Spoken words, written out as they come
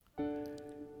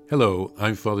Hello,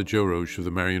 I'm Father Joe Roche of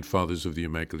the Marian Fathers of the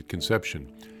Immaculate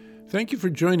Conception. Thank you for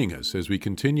joining us as we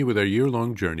continue with our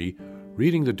year-long journey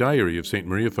reading the diary of St.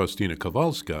 Maria Faustina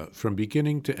Kowalska from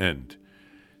beginning to end.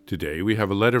 Today we have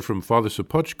a letter from Father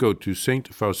Sopoćko to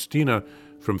St. Faustina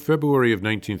from February of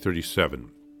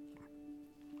 1937.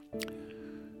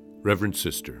 Reverend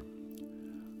Sister,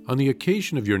 on the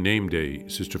occasion of your name day,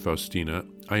 Sister Faustina,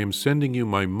 I am sending you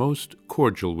my most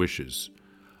cordial wishes.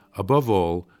 Above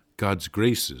all, God's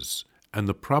graces and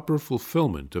the proper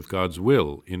fulfillment of God's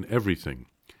will in everything.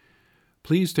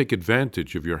 Please take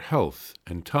advantage of your health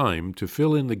and time to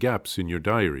fill in the gaps in your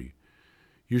diary.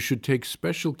 You should take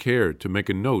special care to make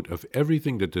a note of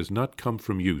everything that does not come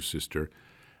from you, Sister,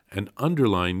 and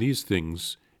underline these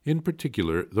things, in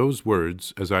particular those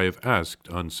words, as I have asked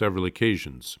on several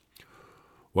occasions.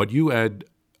 What you add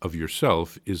of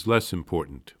yourself is less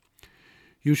important.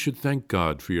 You should thank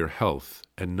God for your health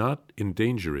and not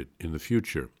endanger it in the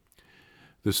future.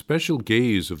 The special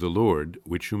gaze of the Lord,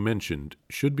 which you mentioned,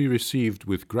 should be received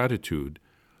with gratitude,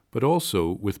 but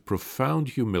also with profound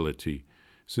humility,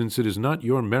 since it is not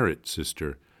your merit,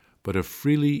 Sister, but a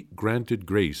freely granted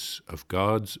grace of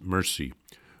God's mercy,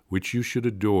 which you should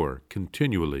adore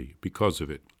continually because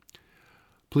of it.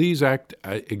 Please act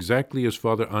exactly as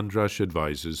Father Andras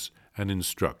advises and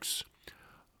instructs.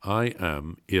 I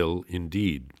am ill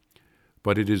indeed,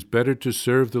 but it is better to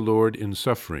serve the Lord in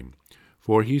suffering,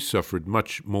 for he suffered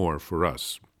much more for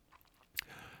us.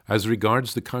 As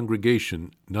regards the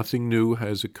congregation, nothing new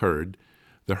has occurred.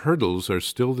 The hurdles are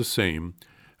still the same,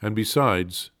 and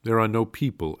besides, there are no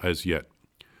people as yet.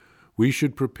 We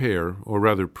should prepare, or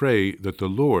rather pray, that the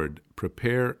Lord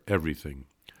prepare everything.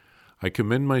 I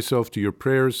commend myself to your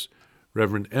prayers,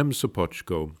 Reverend M.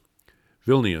 Sopoćko,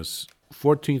 Vilnius,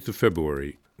 14th of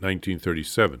February,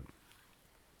 1937.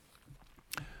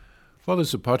 Father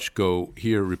Sopoćko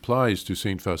here replies to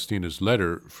St. Faustina's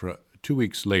letter 2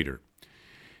 weeks later.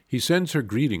 He sends her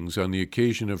greetings on the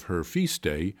occasion of her feast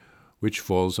day, which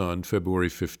falls on February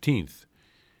 15th.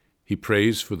 He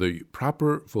prays for the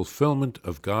proper fulfillment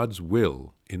of God's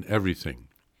will in everything.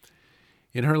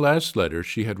 In her last letter,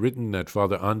 she had written that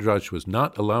Father Andras was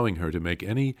not allowing her to make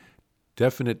any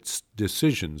definite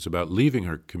decisions about leaving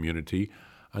her community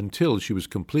until she was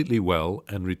completely well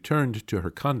and returned to her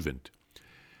convent.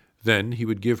 Then he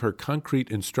would give her concrete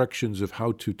instructions of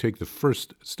how to take the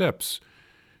first steps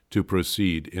to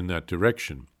proceed in that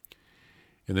direction.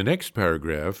 In the next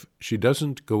paragraph, she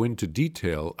doesn't go into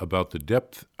detail about the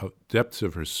depths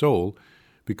of her soul,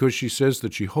 because she says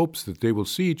that she hopes that they will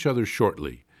see each other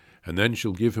shortly, and then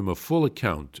she'll give him a full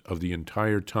account of the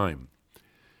entire time.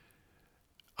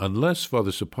 Unless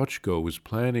Father Sopoćko was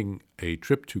planning a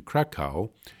trip to Krakow,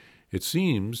 it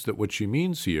seems that what she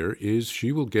means here is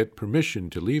she will get permission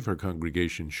to leave her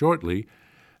congregation shortly,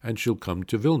 and she'll come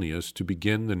to Vilnius to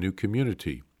begin the new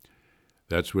community.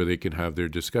 That's where they can have their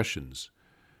discussions.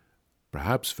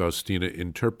 Perhaps Faustina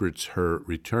interprets her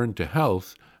return to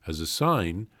health as a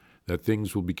sign that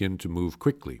things will begin to move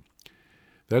quickly.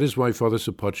 That is why Father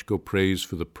Sopoćko prays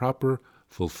for the proper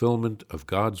fulfillment of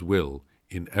God's will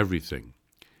in everything.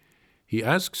 He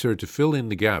asks her to fill in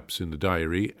the gaps in the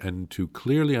diary and to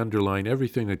clearly underline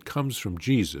everything that comes from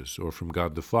Jesus or from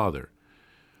God the Father.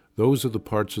 Those are the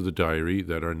parts of the diary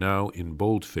that are now in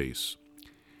boldface.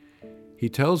 He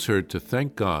tells her to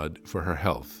thank God for her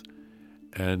health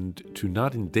and to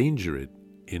not endanger it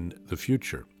in the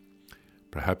future.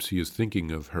 Perhaps he is thinking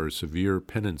of her severe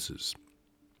penances.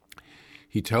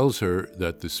 He tells her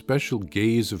that the special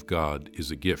gaze of God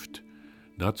is a gift,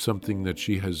 not something that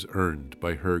she has earned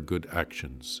by her good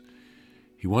actions.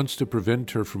 He wants to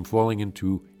prevent her from falling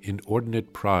into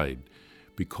inordinate pride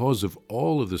because of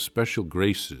all of the special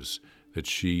graces that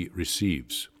she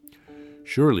receives.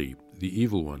 Surely the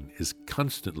evil one is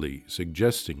constantly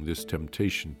suggesting this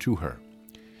temptation to her.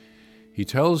 He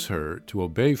tells her to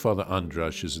obey Father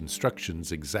Andras'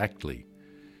 instructions exactly.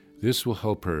 This will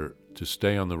help her to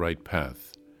stay on the right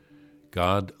path.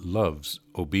 God loves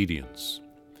obedience.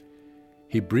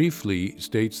 He briefly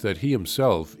states that he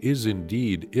himself is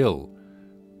indeed ill,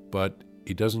 but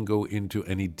he doesn't go into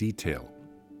any detail.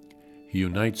 He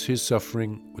unites his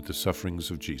suffering with the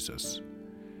sufferings of Jesus.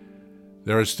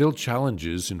 There are still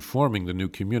challenges in forming the new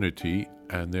community,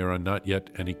 and there are not yet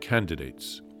any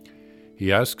candidates.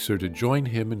 He asks her to join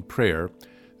him in prayer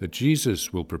that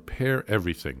Jesus will prepare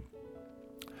everything,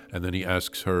 and then he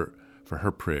asks her for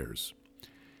her prayers.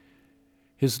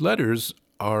 His letters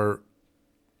are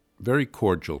very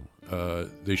cordial.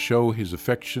 They show his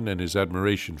affection and his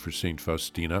admiration for St.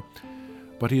 Faustina,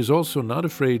 but he is also not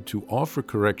afraid to offer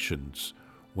corrections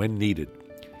when needed.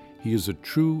 He is a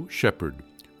true shepherd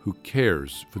who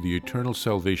cares for the eternal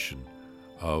salvation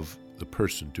of the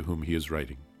person to whom he is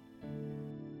writing.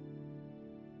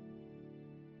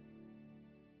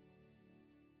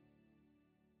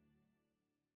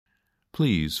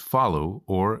 Please follow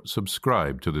or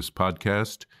subscribe to this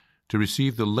podcast to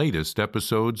receive the latest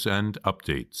episodes and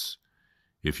updates.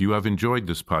 If you have enjoyed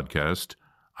this podcast,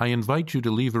 I invite you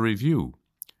to leave a review.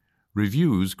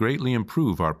 Reviews greatly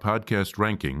improve our podcast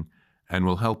ranking and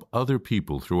will help other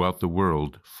people throughout the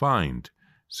world find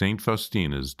St.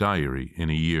 Faustina's Diary in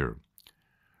a Year.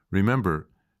 Remember,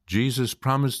 Jesus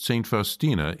promised St.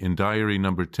 Faustina in Diary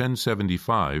number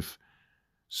 1075,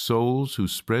 souls who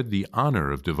spread the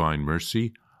honor of divine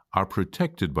mercy are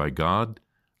protected by God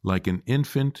like an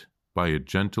infant by a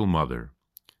gentle mother.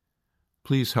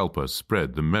 Please help us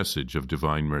spread the message of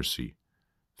divine mercy.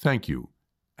 Thank you,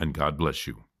 and God bless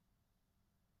you.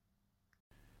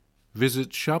 Visit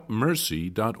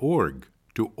shopmercy.org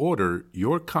to order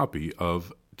your copy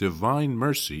of Divine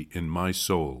Mercy in My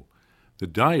Soul, the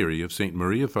Diary of St.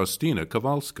 Maria Faustina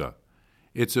Kowalska.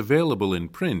 It's available in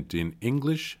print in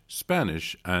English,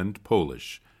 Spanish, and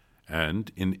Polish, and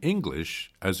in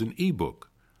English as an e-book,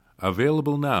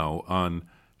 available now on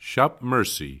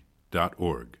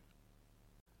shopmercy.org.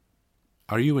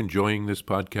 Are you enjoying this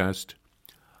podcast?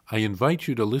 I invite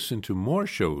you to listen to more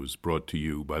shows brought to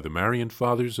you by the Marian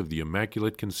Fathers of the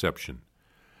Immaculate Conception.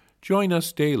 Join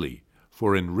us daily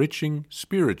for enriching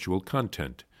spiritual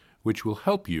content, which will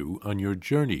help you on your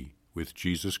journey with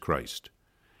Jesus Christ.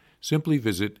 Simply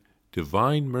visit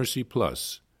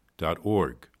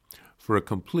DivineMercyPlus.org for a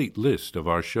complete list of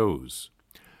our shows.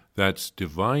 That's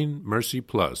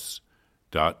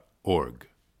DivineMercyPlus.org.